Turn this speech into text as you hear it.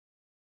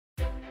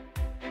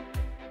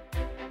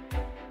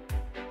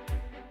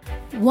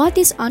What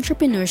is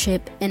entrepreneurship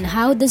and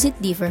how does it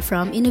differ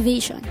from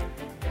innovation?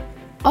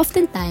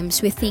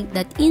 Oftentimes, we think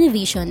that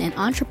innovation and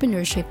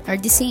entrepreneurship are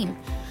the same,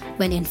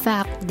 when in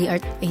fact, they are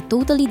a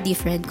totally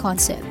different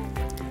concept.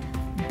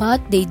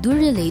 But they do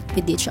relate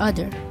with each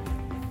other.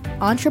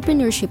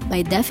 Entrepreneurship,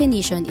 by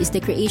definition, is the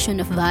creation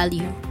of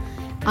value.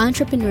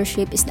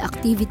 Entrepreneurship is the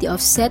activity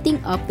of setting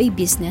up a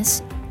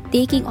business,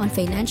 taking on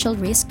financial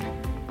risk,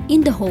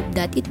 in the hope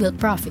that it will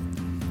profit.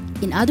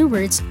 In other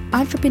words,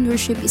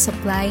 entrepreneurship is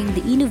applying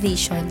the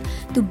innovation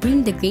to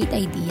bring the great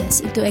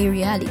ideas into a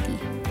reality.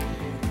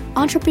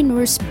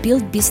 Entrepreneurs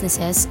build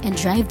businesses and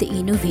drive the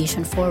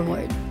innovation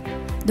forward.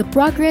 The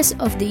progress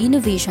of the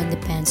innovation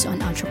depends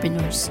on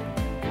entrepreneurs.